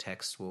traditional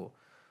texts will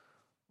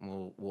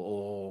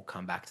all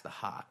come back to the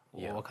heart.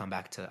 Will all come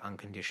back to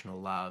unconditional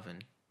love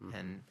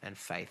and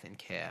faith and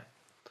care.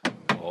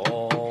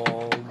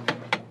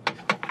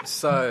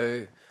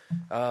 So,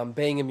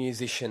 being a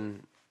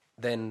musician,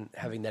 then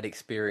having that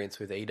experience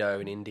with Ito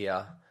in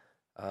India,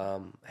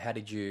 how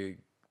did you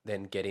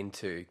then get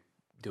into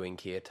doing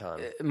kirtan?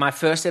 My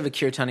first ever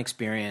kirtan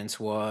experience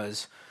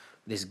was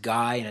this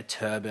guy in a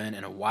turban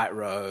and a white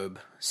robe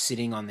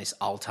sitting on this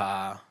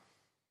altar,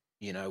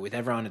 you know, with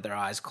everyone with their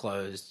eyes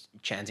closed,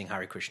 chanting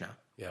Hare Krishna.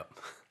 Yeah.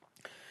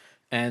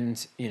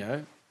 And, you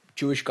know,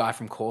 Jewish guy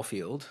from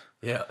Caulfield.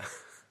 Yeah.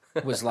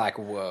 Was like,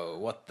 whoa,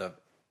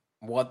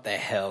 what the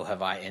hell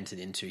have I entered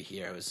into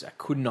here? I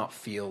could not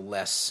feel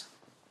less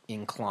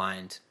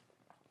inclined.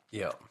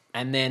 Yeah.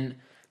 And then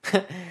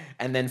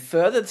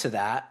further to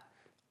that,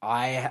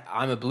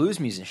 I'm a blues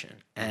musician,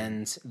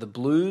 and the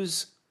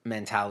blues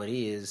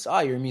mentality is, oh,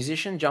 you're a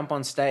musician, jump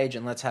on stage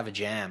and let's have a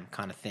jam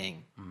kind of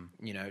thing,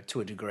 you know,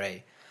 to a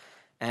degree.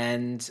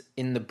 And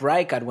in the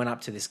break, I'd went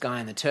up to this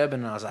guy in the turban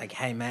and I was like,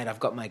 hey, mate, I've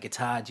got my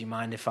guitar. Do you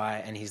mind if I...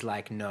 And he's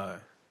like, no.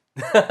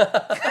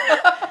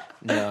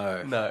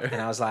 No.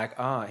 And I was like,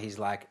 oh, he's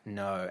like,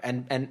 no.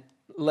 And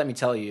let me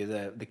tell you,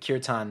 the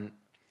kirtan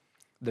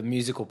the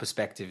musical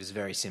perspective is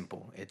very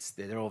simple.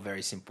 They're all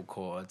very simple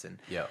chords, and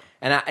Yeah.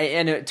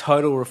 and a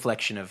total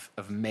reflection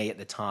of me at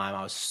the time.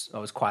 I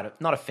was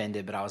quite not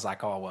offended, but I was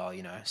like, oh well,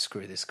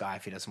 screw this guy.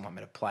 If he doesn't want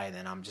me to play,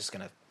 then I'm just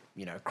gonna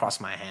cross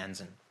my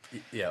hands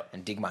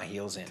and dig my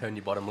heels in. Turn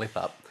your bottom lip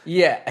up.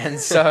 Yeah, and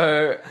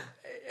so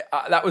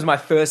that was my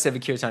first ever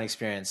kirtan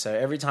experience. So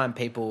every time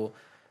people,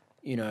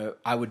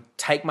 I would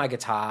take my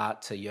guitar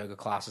to yoga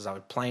classes, I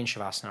would play in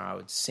Shavasana, I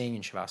would sing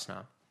in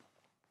Shavasana,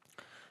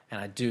 and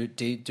I do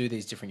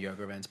these different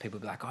yoga events. People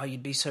would be like, oh,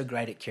 you'd be so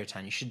great at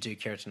kirtan, you should do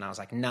kirtan. I was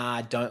like, nah,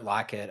 I don't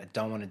like it, I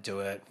don't want to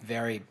do it,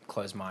 very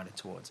closed-minded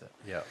towards it.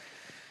 Yeah.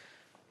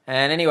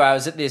 And anyway, I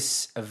was at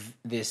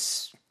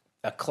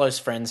a close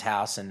friend's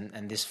house,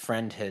 and this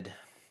friend had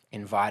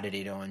invited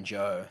Ito and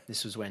Joe.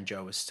 This was when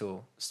Joe was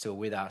still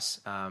with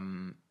us,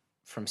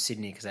 from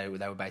Sydney, because they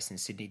were based in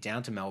Sydney,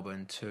 down to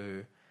Melbourne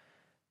to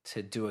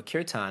do a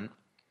kirtan.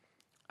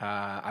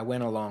 I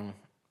went along,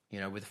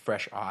 with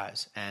fresh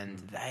eyes, and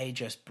they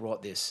just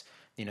brought this.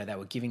 They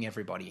were giving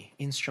everybody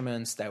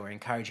instruments. They were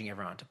encouraging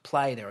everyone to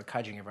play. They were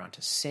encouraging everyone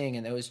to sing,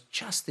 and there was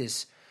just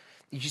this.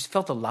 You just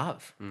felt the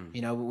love,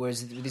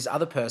 Whereas with this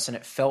other person,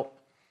 it felt.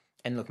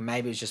 And look,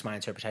 maybe it was just my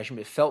interpretation,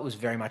 but it felt it was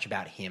very much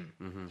about him,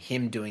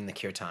 him doing the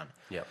kirtan.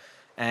 Yep.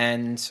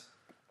 And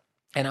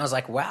I was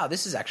like, wow,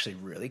 this is actually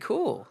really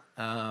cool.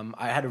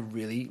 I had a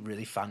really,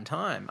 really fun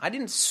time. I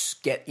didn't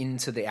get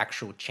into the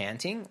actual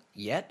chanting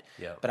yet,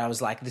 but I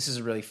was like, this is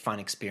a really fun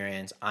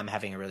experience. I'm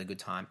having a really good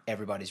time.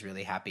 Everybody's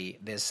really happy.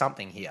 There's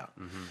something here.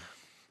 Mm-hmm.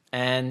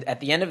 And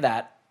at the end of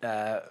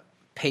that,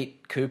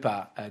 Pete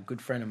Cooper, a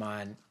good friend of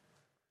mine,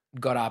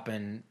 got up,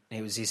 and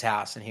it was his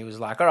house, and he was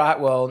like, all right,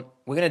 well,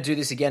 we're going to do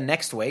this again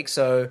next week.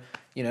 So,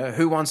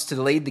 who wants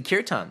to lead the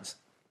kirtans?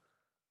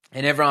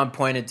 And everyone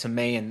pointed to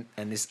me and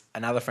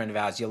another friend of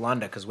ours,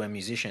 Yolanda, because we're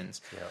musicians.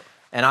 Yep.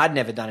 And I'd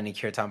never done any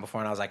kirtan before,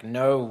 and I was like,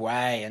 no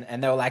way.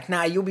 And they were like,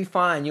 nah, you'll be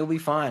fine.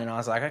 And I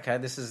was like, okay,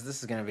 this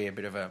is going to be a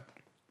bit of an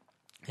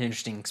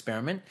interesting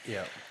experiment.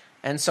 Yeah.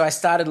 And so I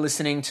started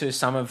listening to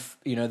some of,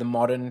 the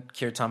modern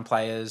kirtan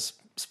players,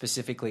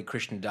 specifically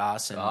Krishna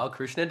Das. And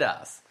Krishna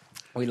Das.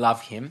 We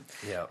love him.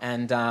 Yeah.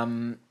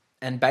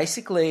 And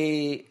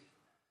basically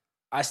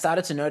I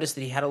started to notice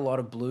that he had a lot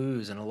of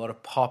blues and a lot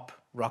of pop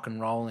rock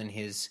and roll in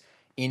his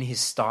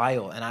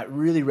style, and it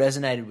really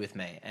resonated with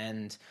me.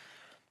 And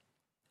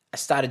I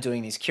started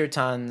doing these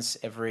kirtans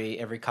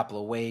every couple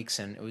of weeks,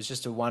 and it was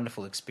just a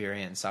wonderful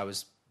experience. I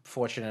was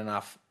fortunate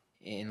enough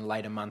in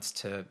later months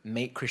to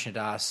meet Krishna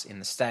Das in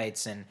the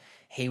States, and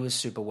he was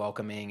super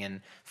welcoming,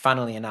 and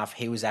funnily enough,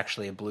 he was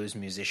actually a blues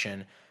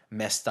musician,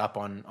 messed up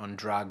on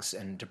drugs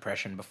and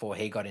depression before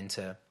he got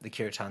into the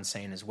kirtan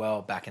scene as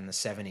well back in the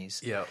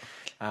 70s. Yeah.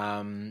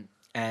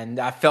 And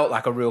I felt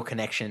like a real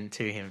connection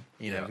to him,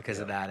 because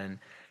of that.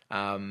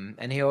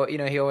 And he,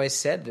 he always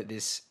said that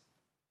this,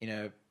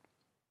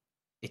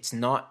 it's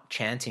not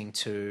chanting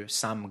to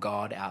some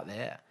god out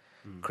there,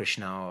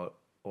 Krishna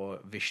or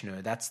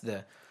Vishnu. That's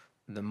the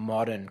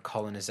modern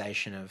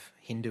colonization of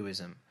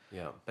Hinduism.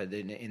 Yeah. But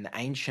in the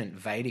ancient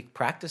Vedic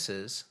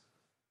practices,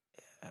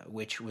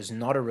 which was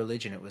not a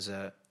religion, it was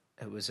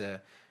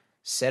a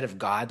set of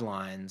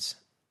guidelines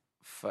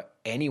for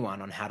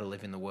anyone on how to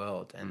live in the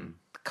world. And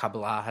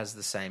Kabbalah has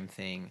the same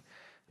thing.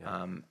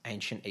 Yeah.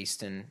 Ancient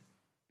Eastern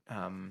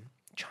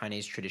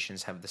Chinese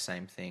traditions have the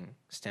same thing,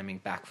 stemming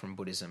back from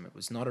Buddhism. It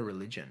was not a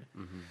religion.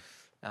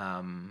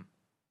 Mm-hmm.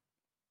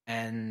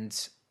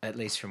 And at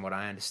least from what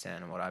I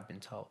understand and what I've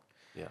been told.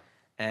 Yeah.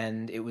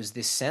 And it was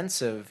this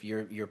sense of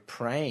you're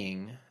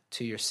praying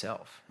to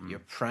yourself. You're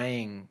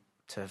praying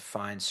to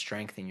find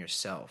strength in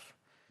yourself.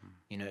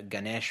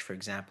 Ganesh, for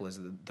example, is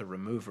the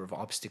remover of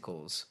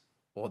obstacles,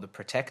 or the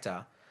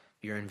protector.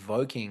 You're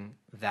invoking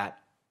that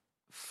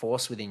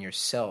force within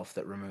yourself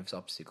that removes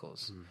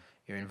obstacles.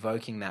 You're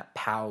invoking that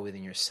power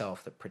within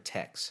yourself that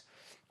protects.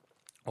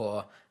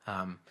 Or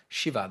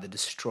Shiva, the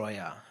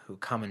destroyer, who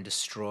come and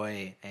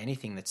destroy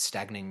anything that's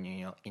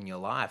stagnant in your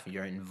life.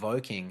 You're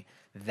invoking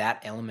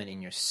that element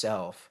in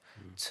yourself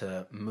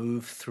to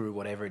move through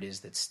whatever it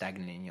is that's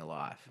stagnant in your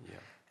life. Yeah.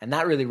 And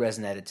that really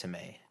resonated to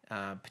me,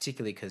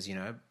 particularly because,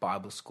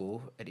 Bible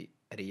school at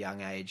a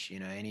young age,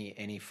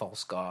 any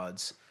false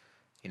gods,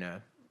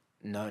 no.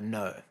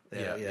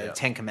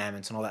 Ten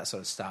Commandments and all that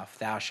sort of stuff.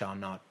 Thou shalt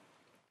not,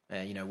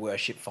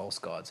 worship false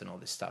gods and all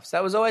this stuff. So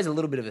that was always a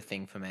little bit of a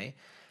thing for me.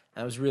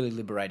 And it was really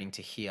liberating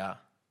to hear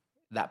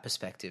that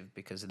perspective,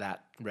 because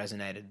that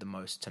resonated the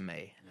most to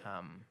me.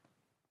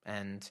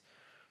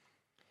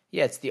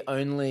 Yeah. It's the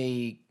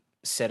only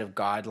set of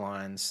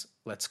guidelines.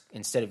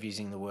 Instead of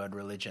using the word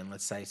religion,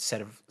 let's say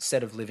set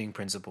of living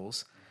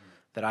principles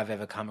that I've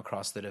ever come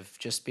across that have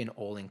just been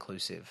all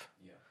inclusive.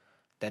 Yeah.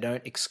 They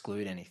don't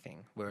exclude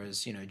anything.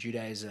 Whereas,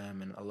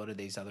 Judaism and a lot of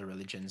these other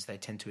religions, they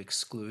tend to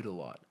exclude a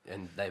lot.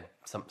 And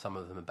some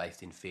of them are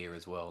based in fear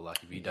as well.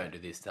 Like, if you don't do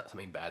this,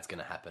 something bad's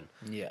going to happen.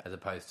 Yeah. As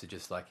opposed to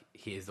just like,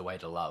 here's the way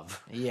to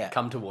love. Yeah.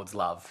 Come towards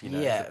love.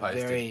 As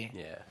opposed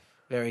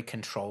very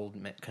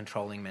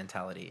controlling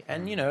mentality.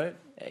 And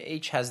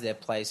each has their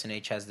place and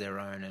each has their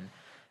own.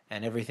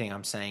 And everything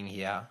I'm saying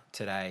here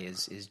today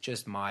is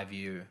just my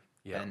view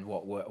and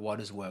what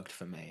has worked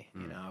for me.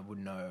 You know, I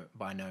would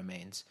by no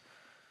means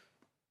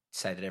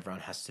say that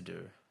everyone has to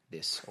do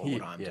this or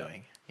what I'm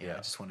doing. You know, I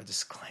just want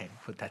to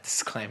put that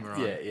disclaimer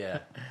on. Yeah.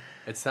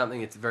 It's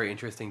something. It's very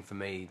interesting for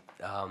me,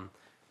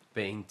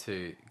 going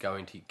to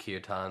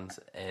kirtans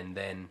and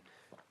then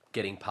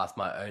getting past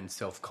my own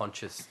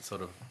self-conscious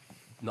sort of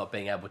not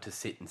being able to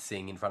sit and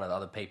sing in front of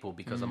other people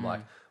because I'm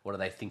like, what are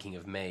they thinking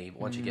of me?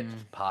 Once you get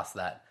past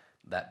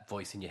that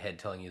voice in your head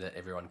telling you that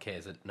everyone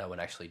cares, that no one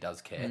actually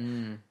does care,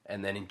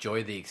 and then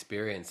enjoy the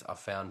experience, I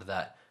found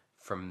that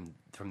from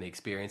the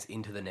experience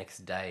into the next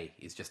day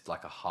is just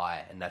like a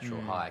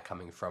natural high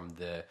coming from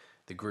the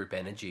group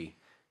energy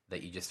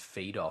that you just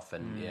feed off,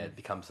 and it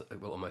becomes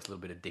almost a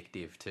little bit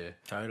addictive to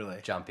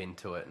jump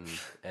into it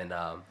and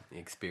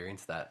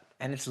experience that.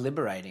 And it's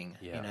liberating.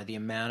 Yeah. You know, the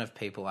amount of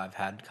people I've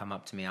had come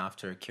up to me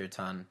after a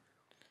kirtan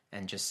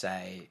and just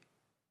say,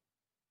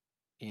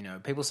 you know,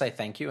 people say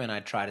thank you, and I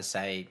try to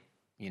say,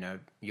 you know,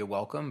 you're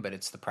welcome, but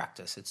it's the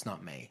practice. It's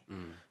not me.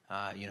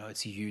 You know,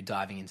 it's you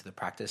diving into the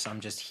practice. I'm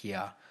just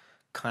here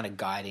kind of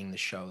guiding the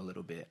show a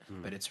little bit,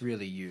 but it's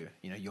really you.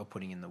 You know, you're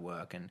putting in the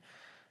work. And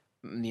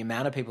the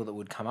amount of people that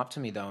would come up to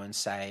me, though, and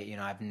say, you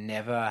know, I've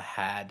never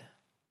had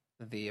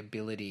the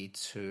ability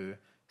to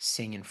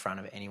sing in front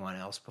of anyone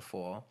else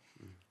before,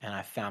 and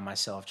I found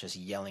myself just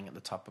yelling at the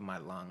top of my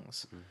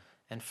lungs.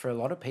 And for a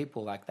lot of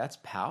people, like, that's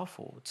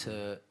powerful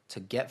to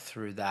get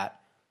through that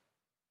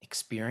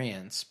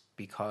experience,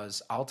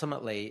 because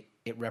ultimately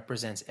it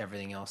represents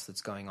everything else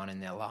that's going on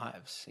in their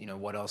lives. You know,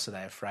 what else are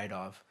they afraid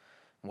of?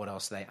 What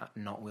else are they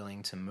not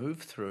willing to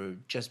move through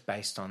just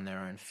based on their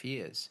own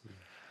fears?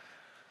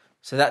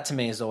 So that to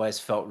me has always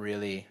felt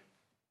really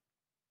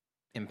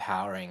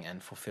empowering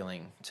and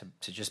fulfilling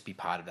to just be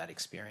part of that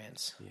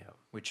experience. Yeah.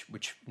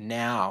 Which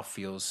now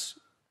feels,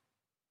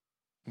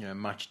 you know,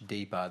 much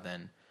deeper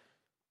than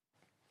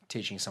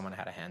teaching someone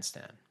how to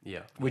handstand.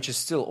 Yeah. Which is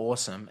still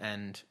awesome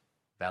and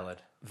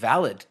valid,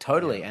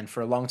 totally. Yeah. And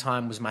for a long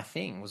time was my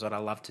thing, was what I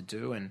loved to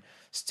do, and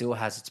still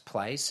has its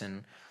place,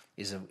 and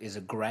is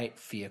a great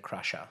fear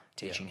crusher,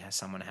 teaching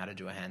someone how to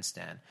do a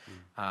handstand.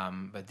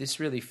 But this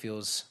really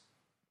feels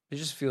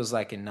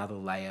like another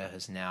layer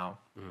has now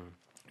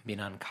been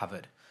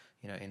uncovered,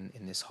 you know,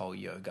 in this whole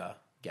yoga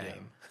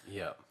game.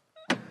 Yeah.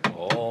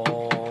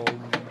 Oh,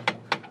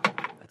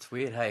 that's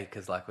weird, hey,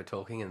 because like we're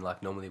talking and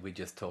like normally we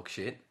just talk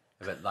shit.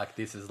 But like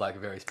this is like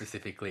very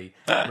specifically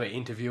we're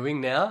interviewing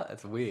now.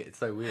 It's weird. It's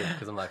so weird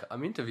because I'm like,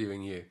 I'm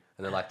interviewing you,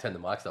 and then like turn the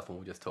mics off and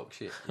we'll just talk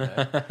shit. You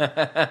know?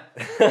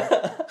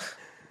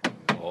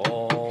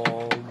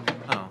 Oh,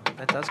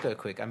 that does go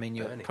quick. I mean,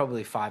 you're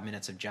probably 5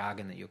 minutes of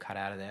jargon that you'll cut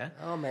out of there.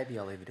 Oh, maybe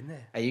I'll leave it in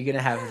there. Are you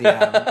gonna have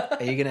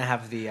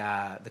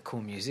the the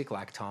cool music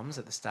like Tom's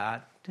at the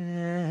start?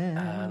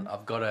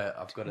 I've got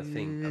a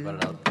thing. I've got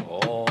another.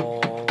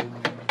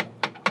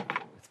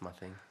 That's my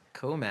thing.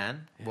 Cool,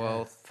 man. Yeah.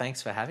 Well,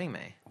 thanks for having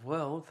me.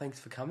 Well, thanks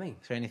for coming.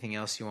 Is there anything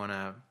else you want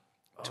to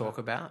talk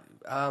about?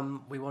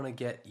 We want to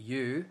get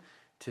you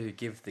to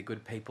give the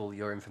good people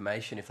your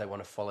information if they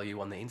want to follow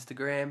you on the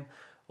Instagram,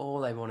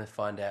 or they want to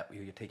find out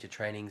who your teacher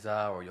trainings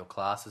are or your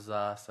classes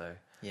are. So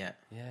yeah,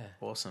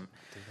 awesome.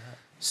 Do that.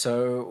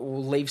 So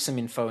we'll leave some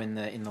info in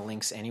the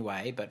links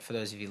anyway. But for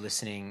those of you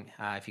listening,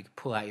 if you could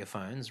pull out your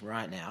phones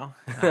right now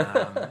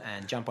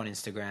and jump on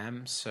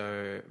Instagram.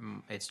 So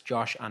it's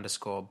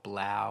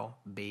Josh_Blau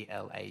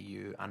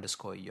BLAU_yoga.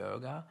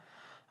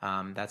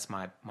 That's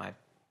my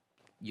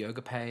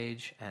yoga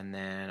page, and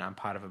then I'm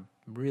part of a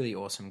really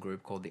awesome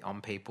group called the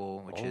Om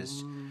People, which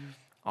is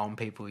Om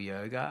People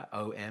Yoga,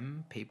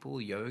 OM People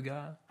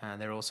Yoga.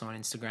 They're also on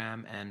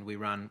Instagram, and we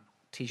run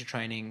teacher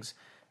trainings,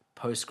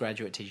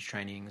 postgraduate teacher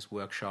trainings,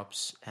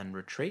 workshops, and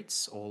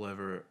retreats all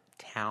over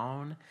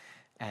town.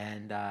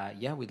 And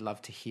we'd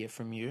love to hear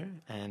from you.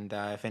 And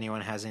if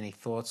anyone has any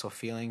thoughts or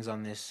feelings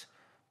on this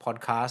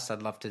podcast,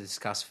 I'd love to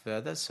discuss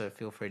further. So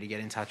feel free to get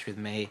in touch with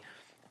me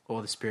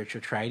or the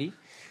Spiritual Tradie.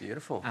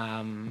 Beautiful.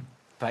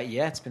 But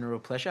yeah, it's been a real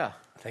pleasure.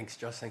 Thanks,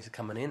 Josh. Thanks for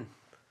coming in.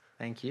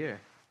 Thank you.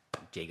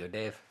 Jai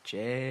Gurudev.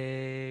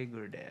 Jai Gurudev.